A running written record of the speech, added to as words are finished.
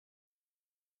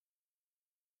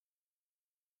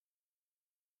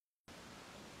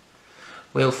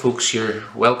Well, folks, you're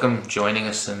welcome joining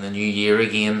us in the new year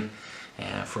again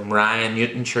from Ryan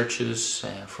Newton churches,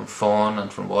 from Fawn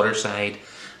and from Waterside,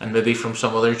 and maybe from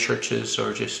some other churches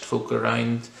or just folk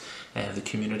around the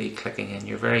community clicking in.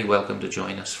 You're very welcome to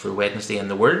join us for Wednesday in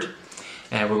the Word.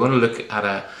 We're going to look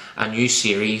at a new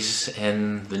series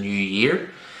in the new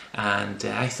year, and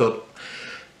I thought,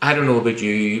 I don't know about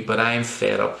you, but I'm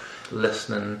fed up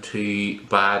listening to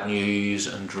bad news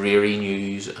and dreary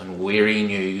news and weary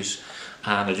news,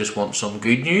 and I just want some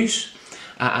good news.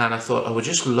 And I thought I would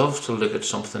just love to look at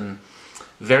something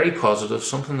very positive,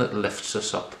 something that lifts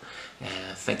us up,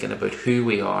 thinking about who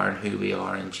we are and who we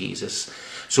are in Jesus.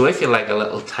 So if you like a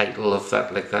little title of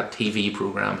that, like that TV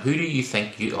program, Who Do You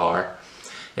Think You Are,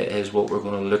 is what we're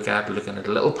going to look at, looking at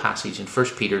a little passage in 1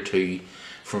 Peter 2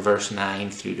 from verse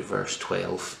 9 through to verse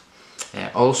 12.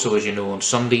 Also, as you know, on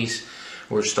Sundays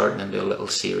we're starting into a little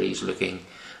series looking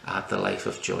at the life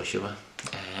of Joshua.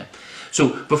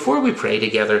 So before we pray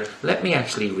together, let me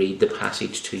actually read the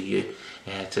passage to you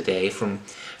today from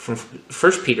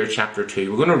 1 Peter chapter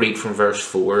 2. We're going to read from verse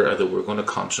 4, although we're going to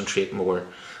concentrate more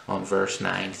on verse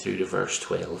 9 through to verse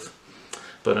 12.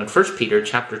 But in 1 Peter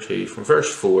chapter 2 from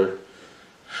verse 4,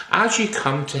 as you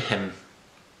come to him,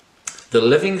 the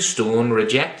living stone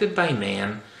rejected by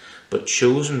men, but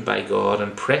chosen by God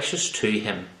and precious to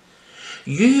him,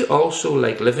 you also,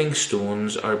 like living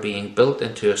stones, are being built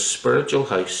into a spiritual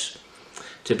house,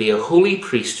 to be a holy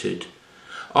priesthood,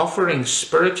 offering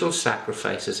spiritual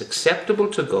sacrifices acceptable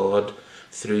to God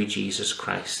through Jesus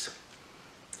Christ.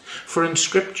 For in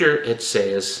Scripture it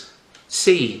says,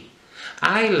 "See,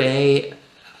 I lay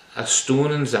a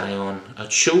stone in Zion, a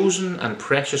chosen and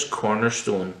precious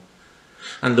cornerstone,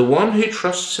 and the one who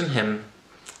trusts in him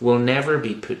will never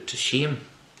be put to shame."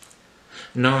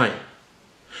 Now,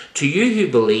 to you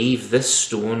who believe, this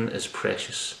stone is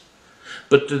precious.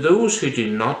 But to those who do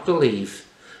not believe,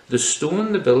 the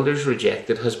stone the builders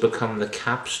rejected has become the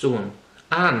capstone,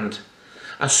 and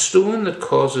a stone that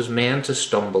causes men to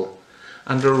stumble,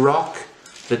 and a rock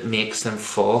that makes them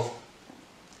fall.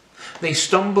 They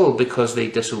stumble because they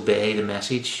disobey the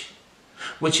message,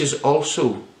 which is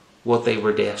also what they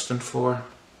were destined for.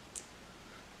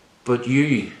 But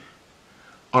you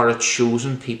are a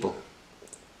chosen people,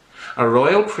 a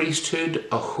royal priesthood,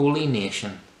 a holy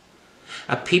nation,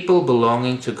 a people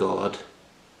belonging to God,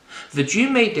 that you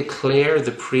may declare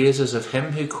the praises of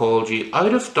him who called you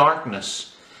out of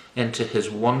darkness into his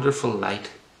wonderful light.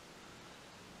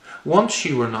 Once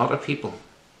you were not a people,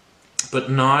 but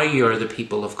now you are the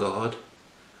people of God.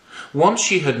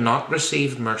 Once you had not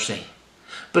received mercy,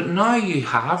 but now you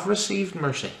have received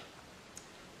mercy.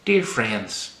 Dear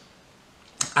friends,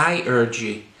 I urge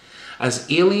you, as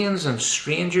aliens and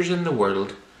strangers in the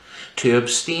world, to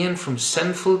abstain from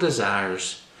sinful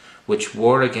desires which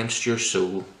war against your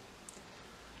soul.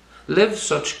 Live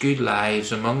such good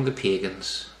lives among the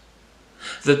pagans,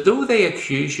 that though they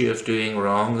accuse you of doing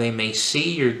wrong, they may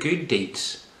see your good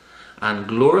deeds and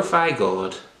glorify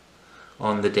God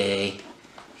on the day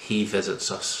he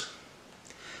visits us.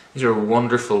 These are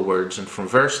wonderful words, and from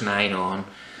verse 9 on,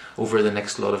 over the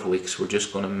next lot of weeks, we're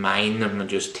just going to mine them and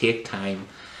just take time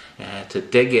to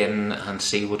dig in and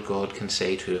see what God can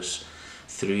say to us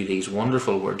through these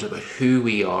wonderful words about who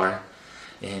we are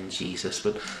in Jesus.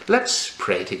 But let's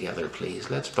pray together, please.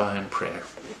 Let's bow in prayer.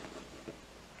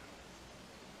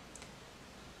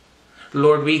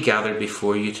 Lord, we gather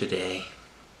before you today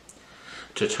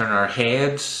to turn our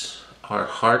heads, our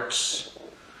hearts,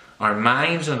 our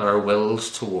minds and our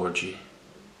wills towards you.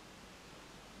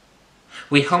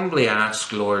 We humbly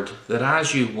ask, Lord, that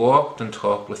as you walked and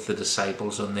talked with the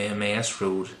disciples on the Emmaus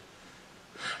Road,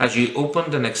 as you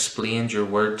opened and explained your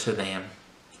word to them,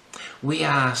 we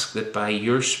ask that by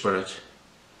your Spirit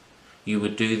you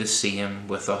would do the same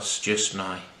with us just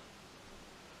now.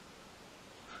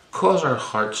 Cause our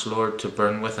hearts, Lord, to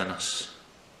burn within us,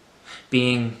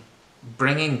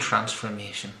 bringing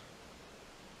transformation.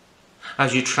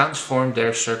 As you transformed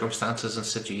their circumstances and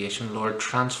situation, Lord,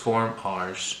 transform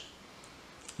ours.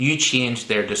 You changed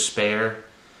their despair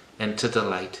into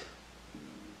delight,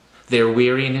 their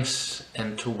weariness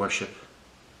into worship.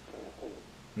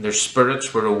 Their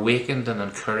spirits were awakened and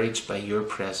encouraged by your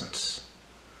presence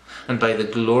and by the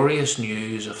glorious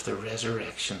news of the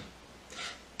resurrection.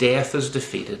 Death is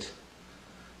defeated,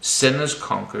 sin is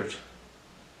conquered,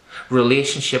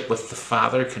 relationship with the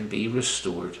Father can be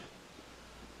restored.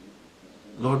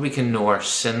 Lord, we can know our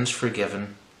sins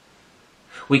forgiven.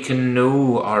 We can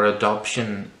know our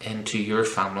adoption into your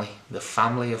family, the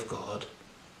family of God.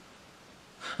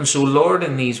 And so, Lord,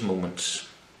 in these moments,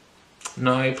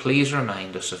 now please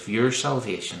remind us of your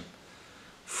salvation,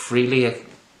 freely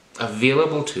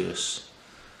available to us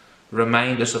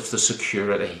Remind us of the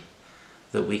security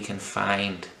that we can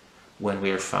find when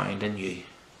we are found in you.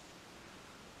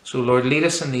 So Lord, lead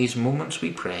us in these moments,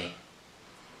 we pray,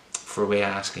 for we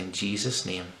ask in Jesus'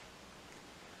 name.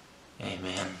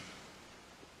 Amen.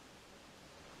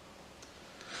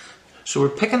 So we're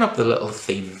picking up the little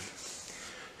theme,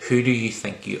 who do you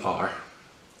think you are?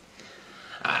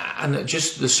 And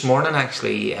just this morning,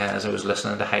 actually, as I was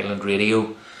listening to Highland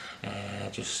Radio,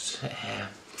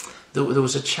 there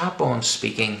was a chap on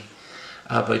speaking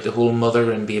about the whole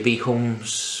mother and baby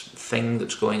homes thing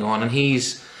that's going on, and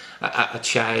he's a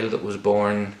child that was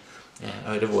born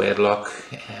out of wedlock,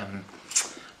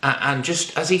 and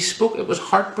just as he spoke, it was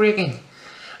heartbreaking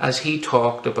as he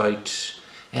talked about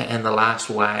in the last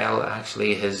while,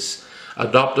 actually, his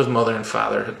adoptive mother and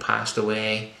father had passed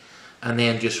away, and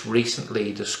then just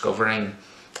recently discovering,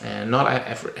 not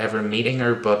ever meeting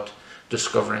her, but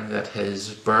discovering that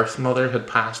his birth mother had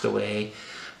passed away,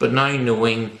 but now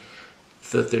knowing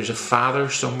that there's a father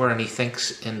somewhere, and he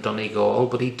thinks in Donegal,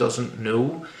 but he doesn't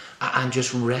know, and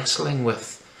just wrestling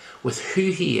with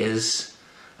who he is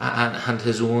and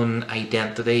his own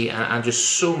identity, and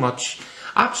just so much,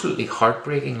 absolutely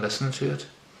heartbreaking listening to it.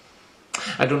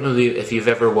 I don't know if you've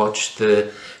ever watched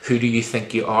the Who Do You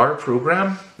Think You Are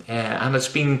programme, and it's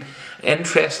been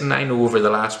interesting, I know, over the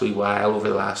last wee while, over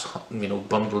the last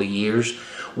bundle of years,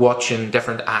 watching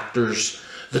different actors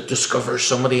that discover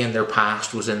somebody in their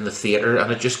past was in the theatre,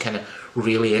 and it just kind of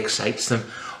really excites them,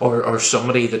 or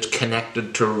somebody that's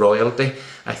connected to royalty.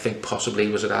 I think possibly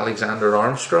was it Alexander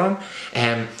Armstrong,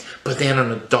 but then on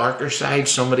the darker side,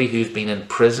 somebody who's been in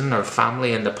prison, or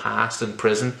family in the past in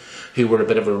prison who were a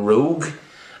bit of a rogue.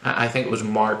 I think it was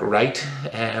Mark Wright,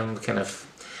 kind of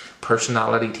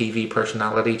TV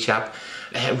personality chap,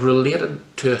 related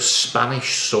to a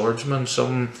Spanish swordsman,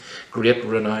 some great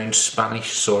renowned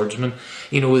Spanish swordsman.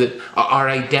 That our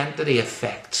identity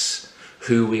affects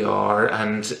who we are.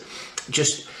 And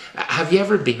just, have you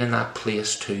ever been in that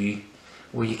place too,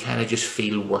 where you kind of just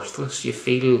feel worthless? You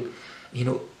feel,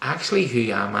 actually,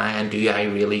 who am I, and do I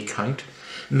really count?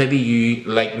 Maybe you,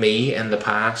 like me in the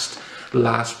past,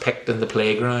 last picked in the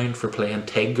playground for playing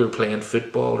tig or playing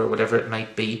football or whatever it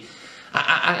might be.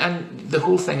 And the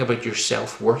whole thing about your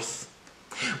self-worth.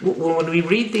 When we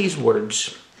read these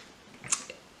words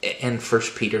in 1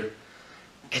 Peter,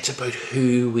 it's about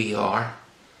who we are.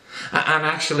 And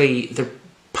actually, they're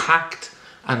packed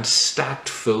and stacked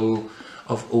full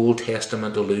of Old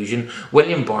Testament allusion.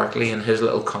 William Barclay, in his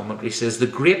little commentary, says the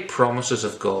great promises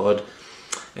of God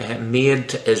made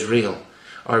to Israel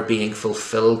are being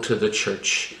fulfilled to the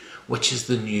church, which is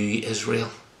the new Israel.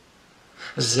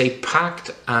 As I say,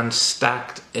 packed and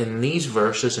stacked in these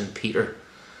verses in Peter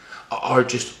are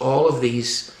just all of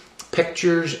these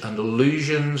pictures and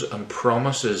allusions and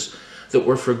promises that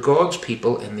were for God's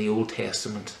people in the Old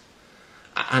Testament.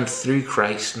 And through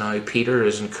Christ now, Peter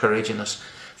is encouraging us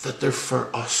that they're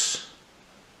for us.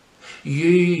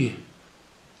 You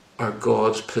are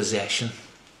God's possession.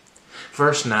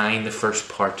 Verse 9, the first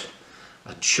part,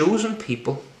 a chosen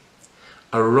people,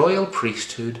 a royal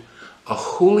priesthood, a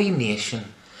holy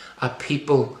nation, a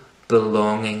people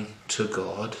belonging to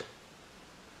God.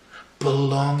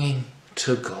 Belonging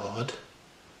to God.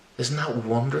 Isn't that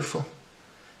wonderful?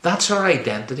 That's our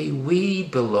identity. We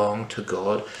belong to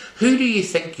God. Who do you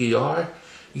think you are?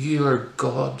 You are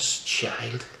God's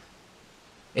child.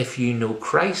 If you know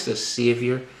Christ as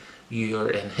Saviour, you are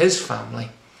in His family.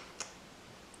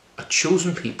 A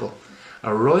chosen people,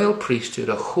 a royal priesthood,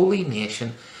 a holy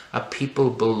nation, a people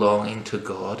belonging to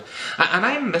God. And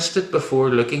I missed it before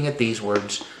looking at these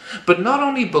words. But not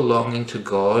only belonging to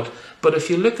God, but if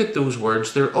you look at those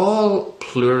words, they're all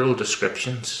plural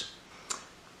descriptions.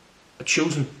 A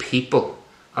chosen people,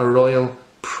 a royal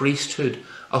priesthood,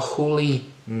 a holy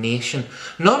nation.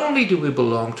 Not only do we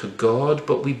belong to God,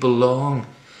 but we belong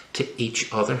to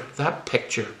each other. That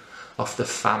picture of the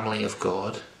family of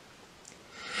God.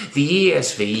 The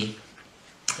ESV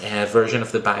version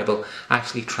of the Bible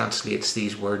actually translates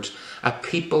these words, a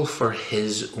people for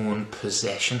His own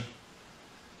possession.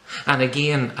 And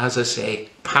again, as I say,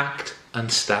 packed and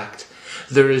stacked.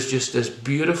 There is just this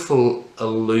beautiful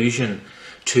allusion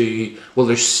to, well,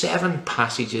 there's 7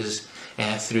 passages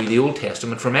through the Old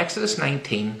Testament, from Exodus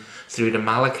 19 through to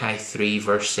Malachi 3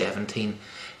 verse 17,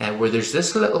 where there's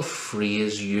this little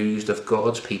phrase used of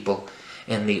God's people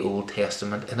in the Old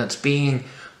Testament, and it's being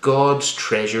God's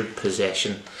treasured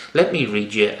possession. Let me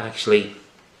read you actually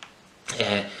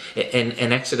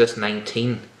in Exodus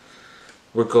 19,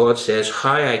 where God says,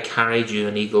 how I carried you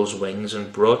on eagle's wings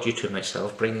and brought you to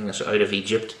myself, bringing us out of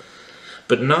Egypt.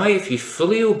 But now if you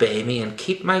fully obey me and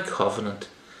keep my covenant,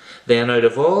 Then out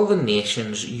of all the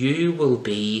nations you will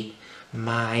be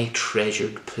my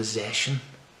treasured possession.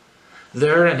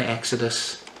 There in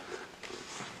Exodus,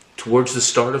 towards the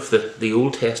start of the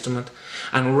Old Testament,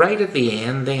 and right at the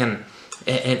end then,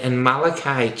 in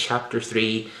Malachi chapter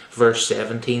 3 verse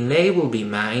 17, they will be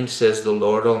mine, says the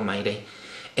Lord Almighty,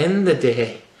 in the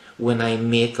day when I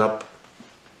make up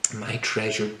my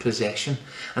treasured possession.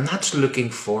 And that's looking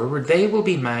forward. They will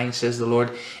be mine, says the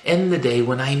Lord, in the day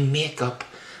when I make up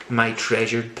my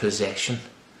treasured possession.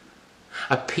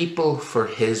 A people for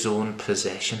his own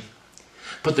possession.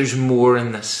 But there's more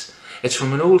in this. It's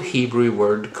from an old Hebrew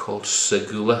word called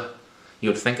segula.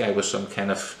 You'd think I was some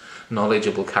kind of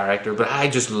knowledgeable character, but I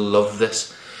just love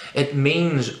this. It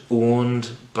means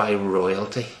owned by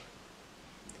royalty.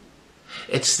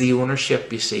 It's the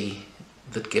ownership, you see,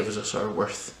 that gives us our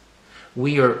worth.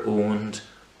 We are owned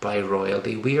by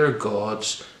royalty. We are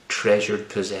God's treasured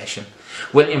possession.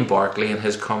 William Barclay in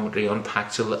his commentary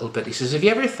unpacks a little bit. He says, if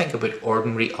you ever think about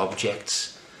ordinary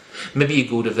objects, maybe you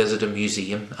go to visit a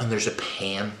museum and there's a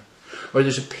pen, or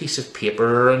there's a piece of paper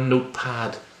or a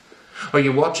notepad, or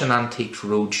you watch an antiques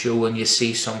roadshow and you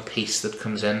see some piece that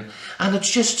comes in and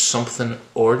it's just something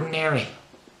ordinary.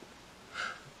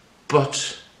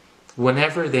 But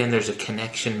whenever then there's a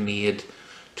connection made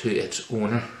to its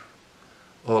owner,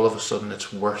 all of a sudden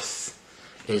its worth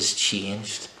is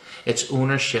changed. It's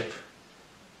ownership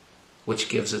which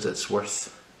gives it its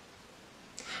worth.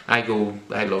 I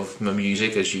love my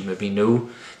music, as you maybe know.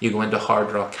 You go into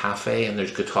Hard Rock Cafe and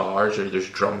there's guitars, or there's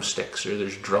drumsticks, or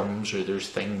there's drums, or there's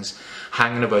things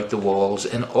hanging about the walls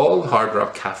in all Hard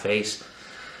Rock Cafes.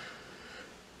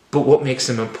 But what makes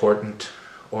them important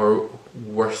or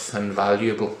worth and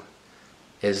valuable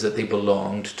is that they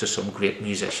belonged to some great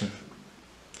musician.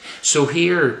 So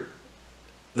here,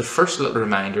 the first little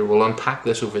reminder, we'll unpack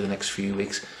this over the next few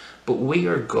weeks, but we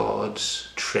are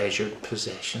God's treasured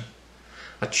possession.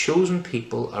 A chosen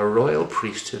people, a royal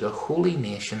priesthood, a holy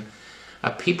nation,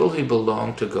 a people who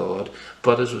belong to God,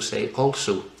 but as we say,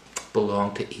 also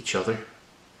belong to each other.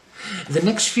 The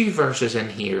next few verses in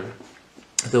here,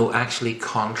 though, actually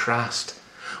contrast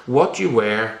what you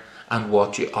were and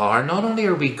what you are. Not only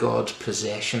are we God's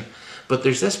possession, but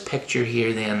there's this picture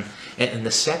here then, in the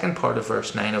second part of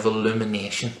verse 9, of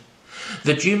illumination.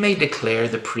 That you may declare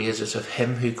the praises of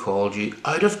him who called you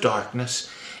out of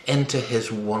darkness into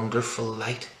his wonderful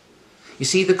light. You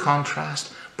see the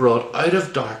contrast? Brought out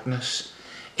of darkness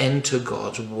into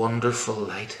God's wonderful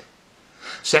light.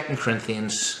 2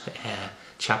 Corinthians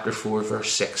chapter 4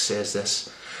 verse 6 says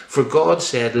this, for God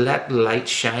said, let light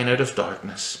shine out of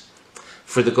darkness.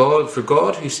 For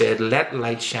God who said, let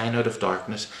light shine out of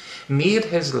darkness, made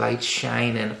his light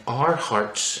shine in our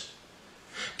hearts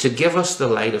to give us the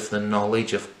light of the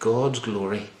knowledge of God's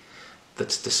glory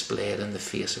that's displayed in the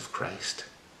face of Christ.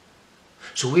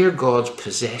 So we are God's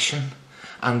possession,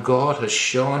 and God has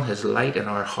shone his light in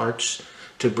our hearts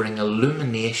to bring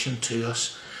illumination to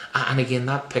us. And again,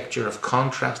 that picture of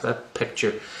contrast, that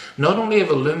picture not only of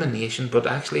illumination, but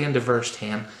actually into verse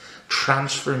 10,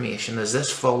 transformation, as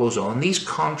this follows on. These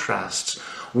contrasts.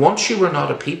 Once you were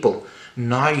not a people,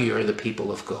 now you are the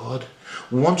people of God.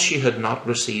 Once you had not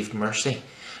received mercy,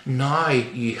 now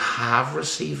you have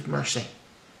received mercy.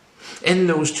 In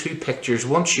those two pictures,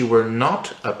 once you were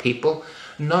not a people,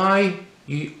 now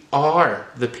you are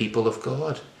the people of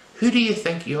God. Who do you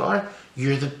think you are?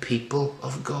 You're the people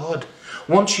of God.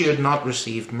 Once you had not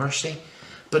received mercy,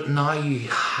 but now you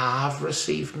have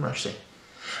received mercy.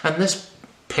 And this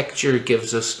picture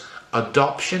gives us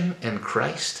adoption in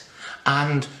Christ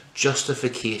and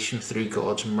justification through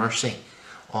God's mercy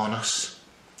on us.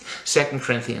 2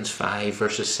 Corinthians 5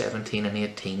 verses 17 and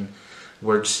 18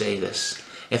 words say this,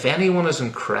 if anyone is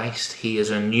in Christ, he is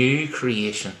a new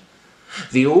creation.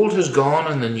 The old has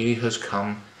gone and the new has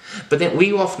come. But then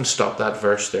we often stop that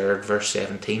verse there at verse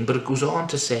 17, but it goes on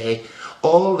to say,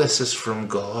 all this is from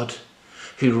God,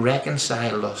 who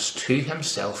reconciled us to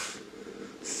himself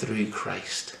through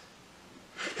Christ.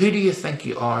 Who do you think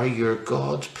you are? You're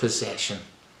God's possession,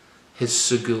 his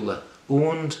segula,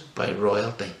 owned by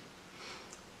royalty.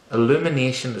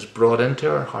 Illumination is brought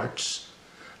into our hearts,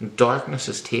 and darkness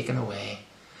is taken away,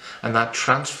 and that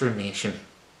transformation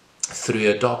through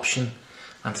adoption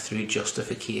and through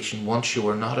justification. Once you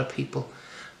were not a people,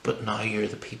 but now you're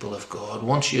the people of God.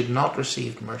 Once you had not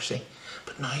received mercy,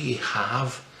 but now you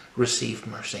have received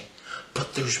mercy.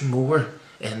 But there's more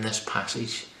in this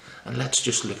passage, and let's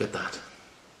just look at that.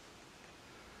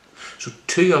 So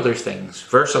two other things,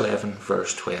 verse 11,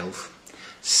 verse 12,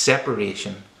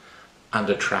 separation and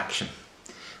attraction.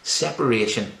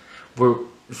 Separation, where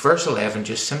verse 11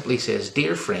 just simply says,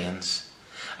 dear friends,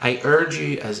 I urge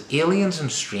you as aliens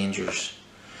and strangers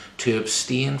to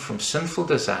abstain from sinful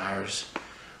desires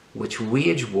which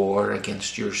wage war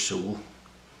against your soul.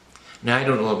 Now, I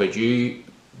don't know about you,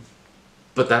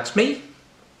 but that's me.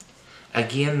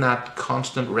 Again, that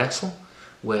constant wrestle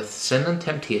with sin and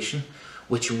temptation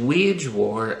which wage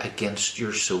war against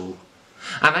your soul.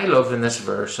 And I love in this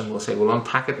verse, and we'll say we'll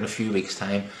unpack it in a few weeks'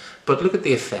 time, but look at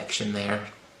the affection there.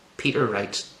 Peter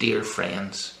writes, dear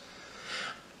friends,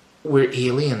 we're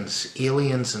aliens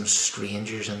and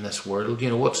strangers in this world. You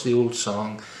know, what's the old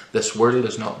song? This world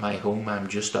is not my home, I'm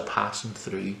just a passing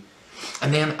through.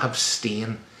 And then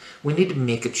abstain. We need to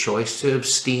make a choice to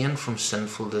abstain from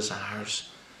sinful desires,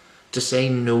 to say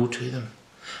no to them.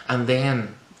 And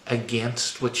then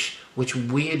against, which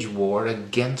wage war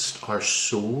against our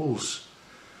souls.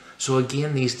 So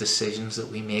again, these decisions that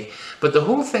we make. But the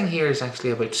whole thing here is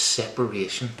actually about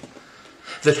separation.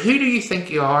 That who do you think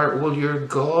you are? Well, you're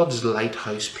God's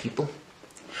lighthouse people.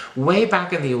 Way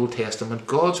back in the Old Testament,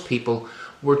 God's people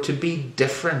were to be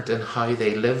different in how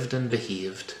they lived and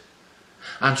behaved.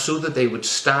 And so that they would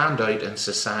stand out in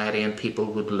society and people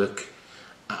would look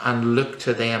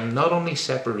to them. Not only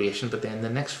separation, but then the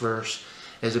next verse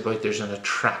is about there's an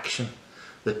attraction.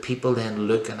 That people then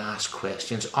look and ask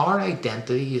questions. Our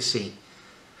identity, you see,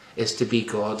 is to be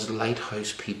God's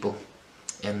lighthouse people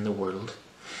in the world.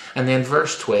 And then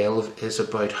verse 12 is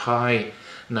about how,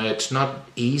 now it's not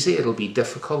easy, it'll be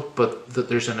difficult, but that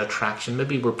there's an attraction.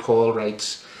 Maybe where Paul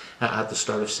writes at the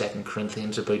start of 2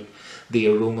 Corinthians about the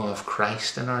aroma of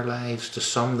Christ in our lives. To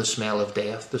some the smell of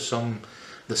death, to some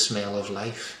the smell of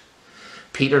life.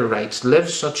 Peter writes,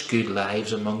 live such good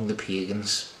lives among the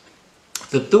pagans,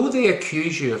 that though they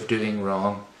accuse you of doing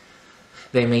wrong,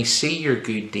 they may see your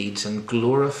good deeds and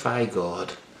glorify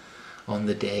God on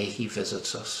the day he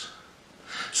visits us.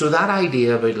 So that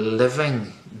idea about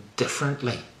living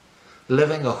differently,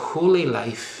 living a holy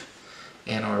life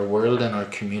in our world, in our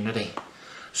community,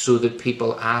 so that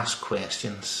people ask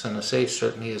questions. And I say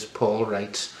certainly, as Paul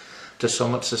writes, to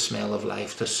some it's the smell of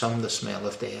life, to some the smell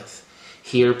of death.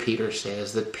 Here Peter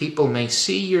says that people may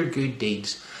see your good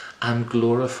deeds and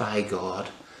glorify God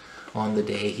on the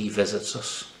day he visits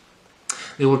us.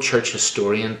 The old church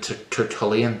historian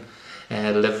Tertullian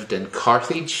lived in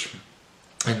Carthage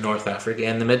in North Africa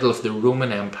in the middle of the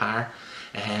Roman Empire,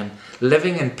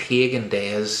 living in pagan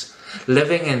days,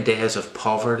 living in days of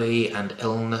poverty and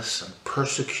illness and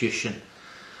persecution.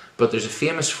 But there's a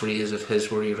famous phrase of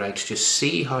his where he writes, just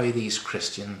see how these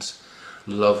Christians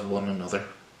love one another.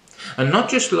 And not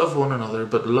just love one another,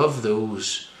 but love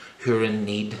those who are in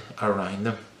need around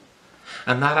them.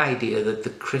 And that idea that the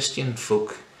Christian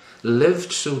folk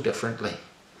lived so differently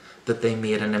that they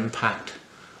made an impact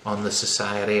on the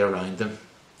society around them.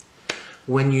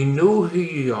 When you know who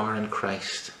you are in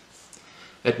Christ,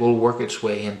 it will work its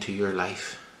way into your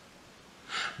life.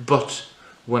 But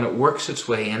when it works its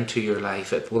way into your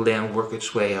life, it will then work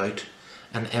its way out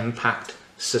and impact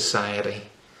society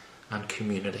and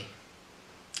community.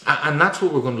 And that's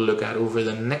what we're going to look at over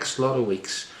the next lot of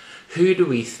weeks. Who do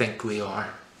we think we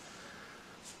are?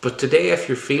 But today, if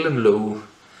you're feeling low,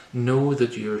 know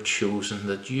that you're chosen,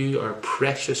 that you are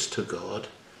precious to God.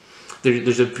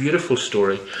 There's a beautiful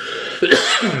story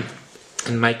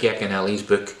in Mike Yaconelli's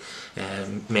book,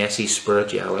 Messy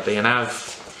Spirituality, and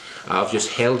I've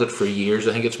just held it for years.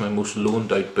 I think it's my most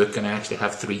loaned out book, and I actually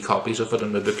have 3 copies of it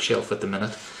on my bookshelf at the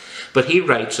minute. But he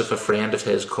writes of a friend of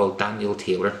his called Daniel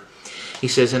Taylor. He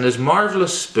says, in his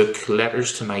marvellous book,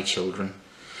 Letters to My Children,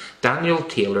 Daniel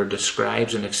Taylor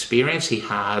describes an experience he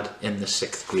had in the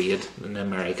 6th grade in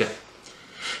America.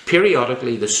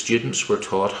 Periodically, the students were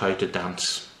taught how to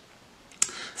dance.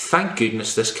 Thank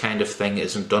goodness this kind of thing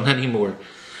isn't done anymore,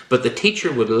 but the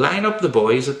teacher would line up the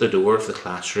boys at the door of the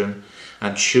classroom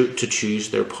and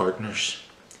choose their partners.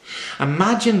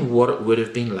 Imagine what it would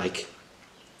have been like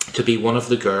to be one of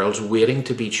the girls waiting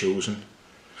to be chosen,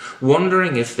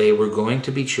 wondering if they were going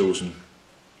to be chosen,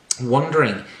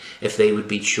 wondering if they would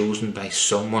be chosen by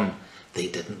someone they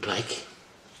didn't like.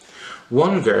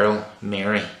 One girl,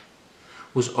 Mary,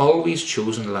 was always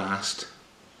chosen last.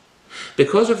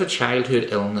 Because of a childhood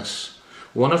illness,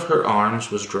 one of her arms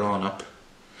was drawn up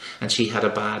and she had a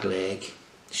bad leg.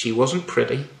 She wasn't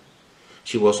pretty,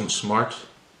 she wasn't smart,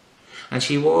 and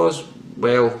she was,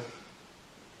 well,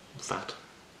 fat.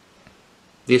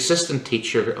 The assistant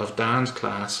teacher of Dan's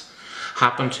class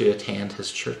happened to attend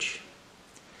his church.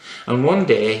 And one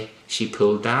day she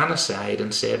pulled Dan aside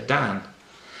and said, Dan,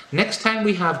 next time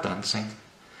we have dancing,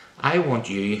 I want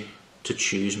you to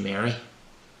choose Mary.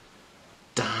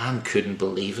 Dan couldn't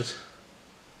believe it.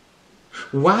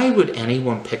 Why would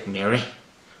anyone pick Mary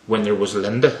when there was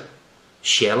Linda,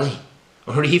 Shelley,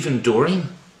 or even Doreen.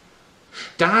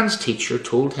 Dan's teacher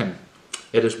told him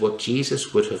it is what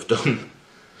Jesus would have done,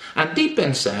 and deep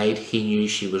inside he knew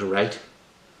she was right,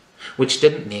 which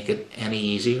didn't make it any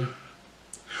easier.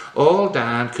 All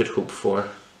Dan could hope for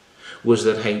was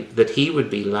that he would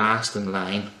be last in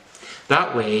line.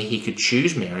 That way he could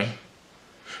choose Mary,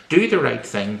 do the right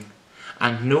thing,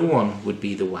 and no one would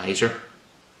be the wiser.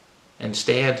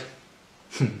 Instead,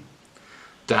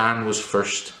 Dan was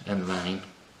first in line.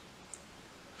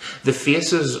 The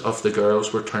faces of the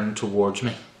girls were turned towards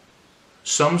me,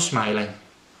 some smiling.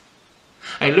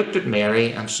 I looked at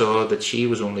Mary and saw that she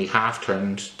was only half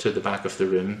turned to the back of the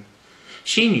room.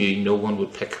 She knew no one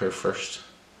would pick her first.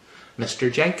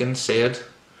 Mr. Jenkins said,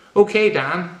 "Okay,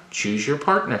 Dan, choose your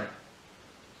partner."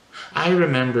 I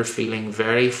remember feeling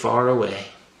very far away.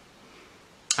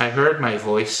 I heard my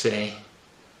voice say,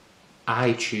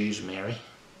 "I choose Mary."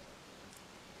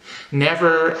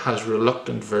 Never has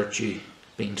reluctant virtue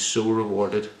been so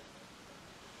rewarded.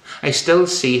 I still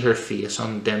see her face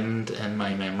undimmed in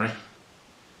my memory.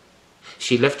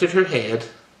 She lifted her head,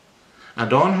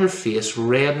 and on her face,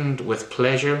 reddened with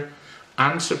pleasure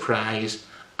and surprise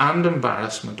and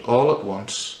embarrassment all at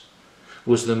once,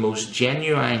 was the most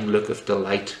genuine look of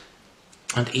delight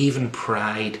and even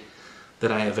pride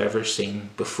that I have ever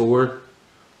seen before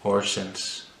or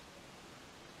since.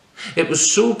 It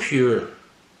was so pure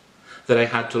that I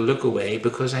had to look away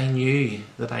because I knew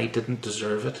that I didn't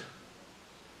deserve it.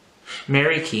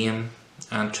 Mary came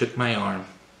and took my arm,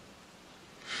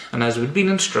 and as we'd been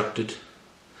instructed,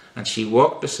 and she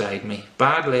walked beside me,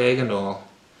 bad leg and all,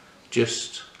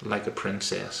 just like a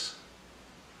princess.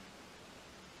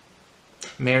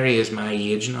 Mary is my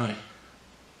age now.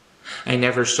 I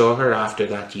never saw her after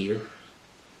that year.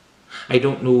 I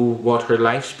don't know what her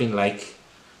life's been like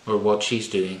or what she's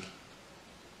doing.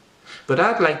 But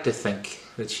I'd like to think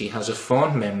that she has a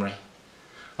fond memory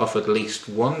of at least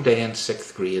one day in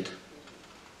 6th grade,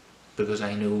 because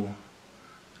I know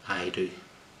I do.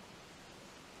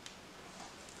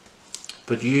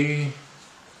 But you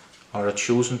are a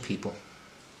chosen people,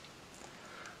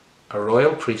 a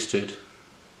royal priesthood,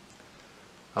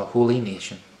 a holy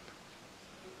nation,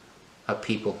 a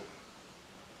people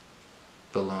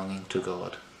belonging to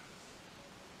God.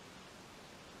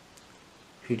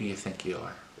 Who do you think you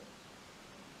are?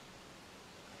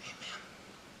 Amen.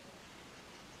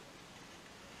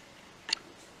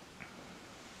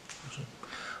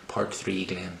 Part 3,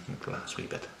 Glenn, the last wee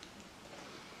bit.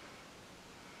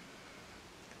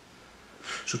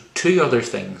 So 2 other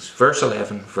things, verse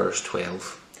 11, verse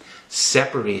 12.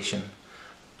 Separation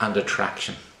and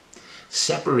attraction.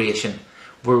 Separation,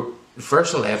 where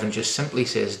verse 11 just simply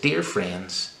says, "Dear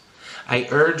friends, I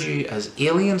urge you as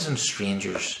aliens and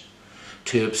strangers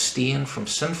to abstain from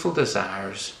sinful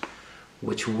desires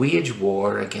which wage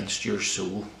war against your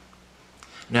soul."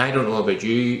 Now, I don't know about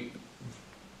you,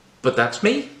 but that's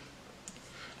me.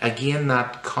 Again,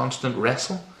 that constant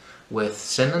wrestle with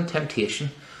sin and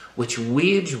temptation which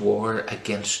wage war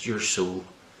against your soul.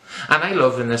 And I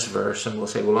love in this verse, and we'll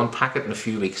say we'll unpack it in a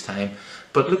few weeks' time,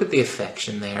 but look at the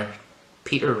affection there.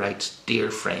 Peter writes,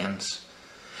 "Dear friends."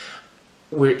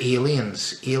 We're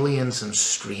aliens and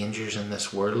strangers in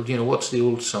this world. You know, what's the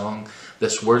old song?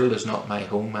 "This world is not my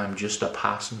home, I'm just a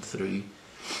passing through."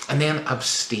 And then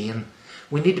abstain.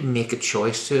 We need to make a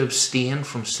choice to abstain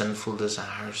from sinful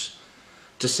desires,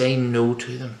 to say no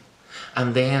to them.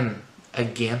 And then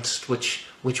against, which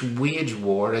wage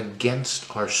war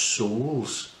against our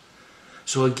souls.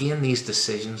 So again, these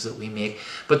decisions that we make.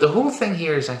 But the whole thing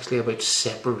here is actually about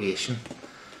separation.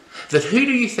 That who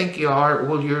do you think you are?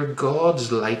 Well, you're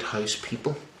God's lighthouse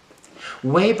people.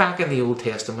 Way back in the Old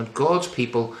Testament, God's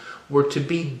people were to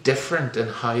be different in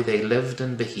how they lived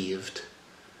and behaved.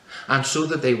 And so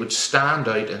that they would stand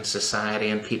out in society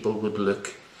and people would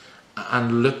look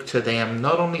to them.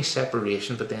 Not only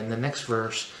separation, but then the next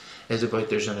verse is about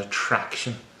there's an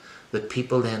attraction. That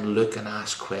people then look and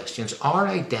ask questions. Our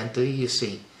identity, you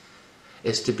see,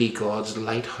 is to be God's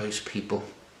lighthouse people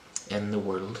in the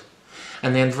world.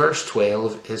 And then verse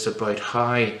 12 is about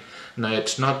how, now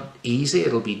it's not easy,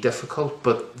 it'll be difficult,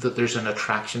 but that there's an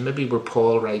attraction. Maybe where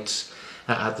Paul writes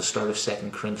at the start of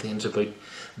 2 Corinthians about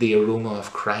the aroma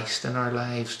of Christ in our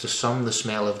lives. To some the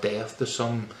smell of death, to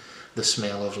some the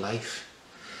smell of life.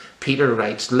 Peter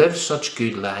writes, "Live such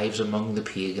good lives among the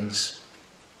pagans,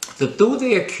 that though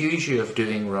they accuse you of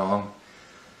doing wrong,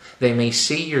 they may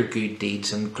see your good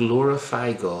deeds and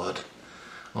glorify God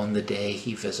on the day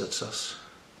he visits us."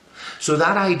 So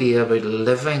that idea about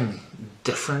living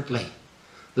differently,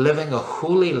 living a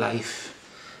holy life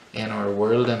in our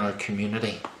world, in our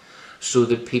community, so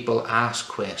that people ask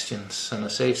questions. And I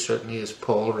say certainly, as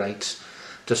Paul writes,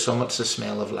 to some it's the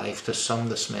smell of life, to some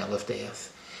the smell of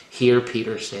death. Here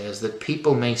Peter says that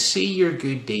people may see your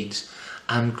good deeds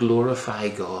and glorify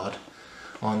God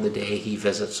on the day he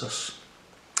visits us.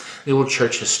 The old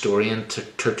church historian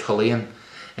Tertullian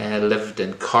lived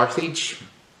in Carthage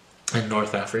in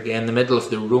North Africa in the middle of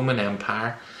the Roman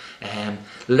Empire,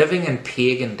 living in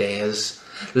pagan days,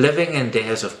 living in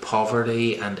days of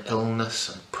poverty and illness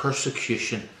and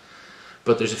persecution.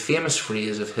 But there's a famous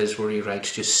phrase of his where he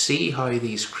writes, just see how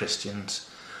these Christians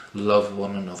love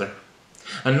one another.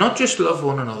 And not just love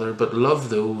one another, but love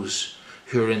those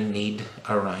who are in need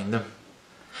around them.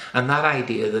 And that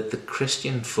idea that the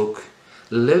Christian folk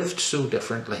lived so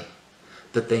differently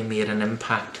that they made an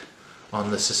impact on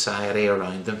the society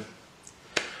around them.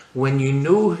 When you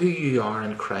know who you are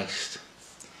in Christ,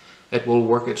 it will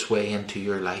work its way into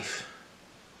your life.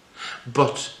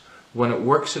 But when it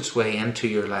works its way into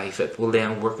your life, it will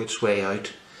then work its way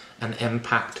out and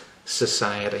impact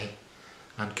society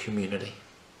and community.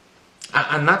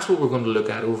 And that's what we're going to look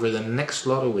at over the next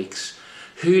lot of weeks.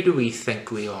 Who do we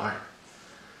think we are?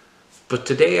 But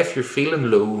today, if you're feeling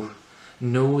low,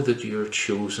 know that you're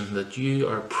chosen, that you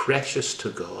are precious to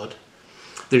God.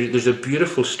 There's a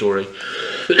beautiful story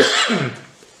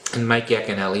in Mike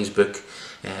Yaconelli's book,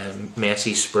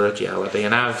 Messy Spirituality,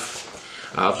 and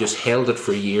I've just held it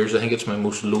for years. I think it's my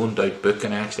most loaned out book,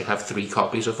 and I actually have 3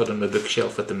 copies of it on my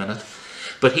bookshelf at the minute.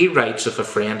 But he writes of a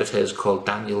friend of his called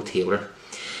Daniel Taylor.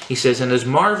 He says, in his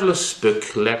marvellous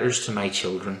book, Letters to My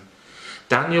Children,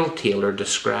 Daniel Taylor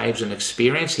describes an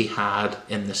experience he had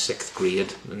in the 6th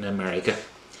grade in America.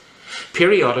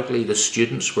 Periodically, the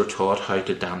students were taught how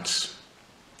to dance.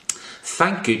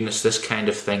 Thank goodness this kind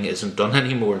of thing isn't done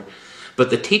anymore, but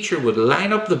the teacher would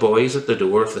line up the boys at the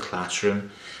door of the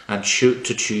classroom and shoot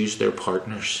to choose their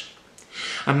partners.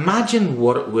 Imagine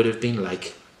what it would have been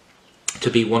like to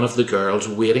be one of the girls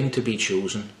waiting to be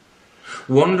chosen,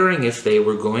 wondering if they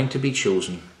were going to be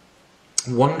chosen,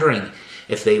 wondering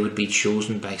if they would be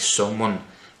chosen by someone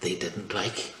they didn't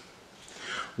like.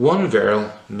 One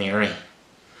girl, Mary,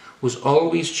 was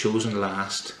always chosen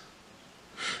last.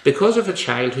 Because of a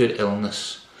childhood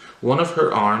illness, one of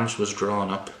her arms was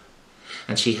drawn up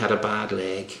and she had a bad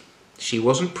leg. She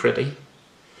wasn't pretty,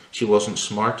 she wasn't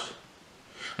smart,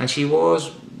 and she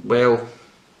was, well,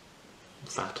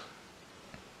 fat.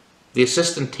 The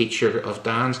assistant teacher of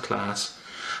Dan's class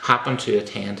happened to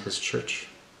attend his church.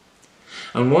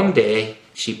 And one day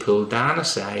she pulled Dan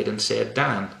aside and said,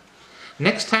 Dan,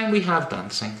 next time we have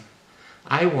dancing,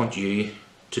 I want you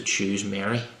to choose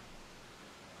Mary.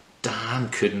 Dan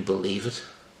couldn't believe it.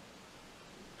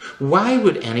 Why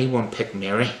would anyone pick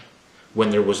Mary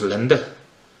when there was Linda,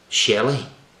 Shelley,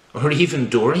 or even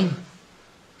Doreen?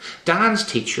 Dan's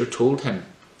teacher told him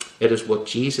it is what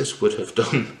Jesus would have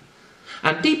done.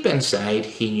 And deep inside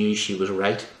he knew she was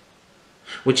right,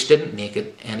 which didn't make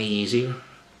it any easier.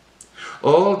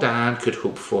 All Dan could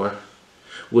hope for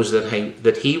was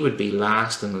that he would be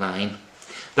last in line.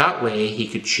 That way he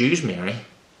could choose Mary,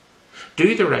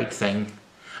 do the right thing,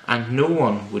 and no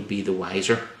one would be the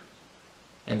wiser.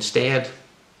 Instead,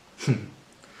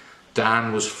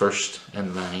 Dan was first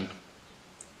in line.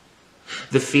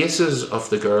 The faces of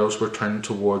the girls were turned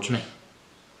towards me,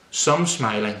 some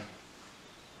smiling.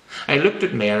 I looked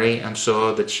at Mary and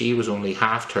saw that she was only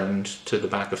half turned to the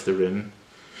back of the room.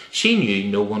 She knew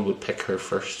no one would pick her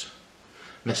first.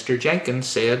 Mr. Jenkins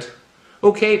said,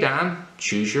 "Okay, Dan,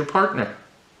 choose your partner."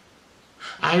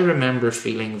 I remember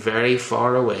feeling very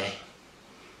far away.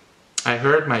 I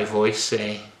heard my voice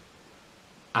say,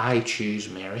 "I choose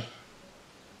Mary."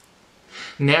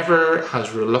 Never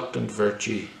has reluctant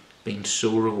virtue been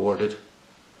so rewarded.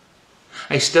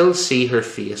 I still see her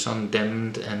face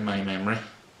undimmed in my memory.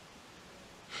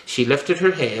 She lifted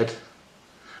her head,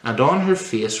 and on her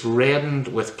face, reddened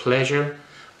with pleasure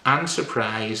and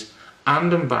surprise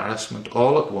and embarrassment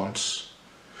all at once,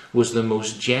 was the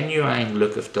most genuine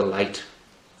look of delight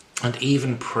and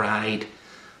even pride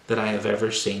that I have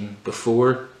ever seen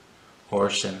before or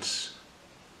since.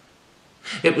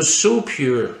 It was so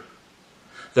pure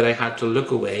that I had to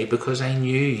look away because I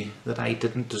knew that I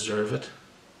didn't deserve it.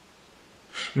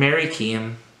 Mary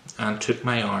came and took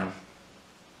my arm,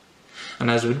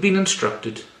 and as we'd been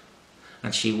instructed,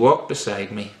 and she walked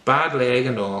beside me, bad leg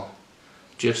and all,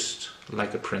 just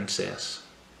like a princess.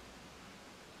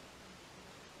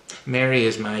 Mary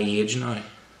is my age now.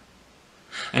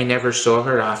 I never saw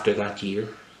her after that year.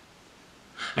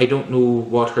 I don't know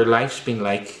what her life's been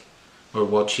like or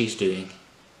what she's doing.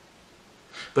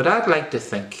 But I'd like to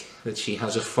think that she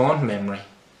has a fond memory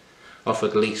of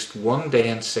at least one day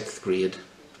in 6th grade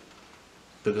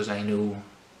because I know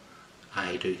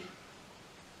I do.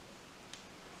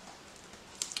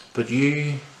 But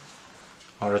you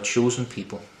are a chosen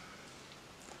people,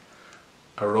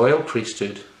 a royal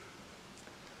priesthood,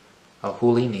 a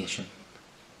holy nation,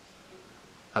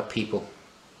 a people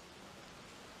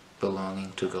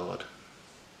belonging to God.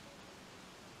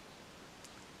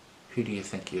 Who do you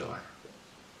think you are?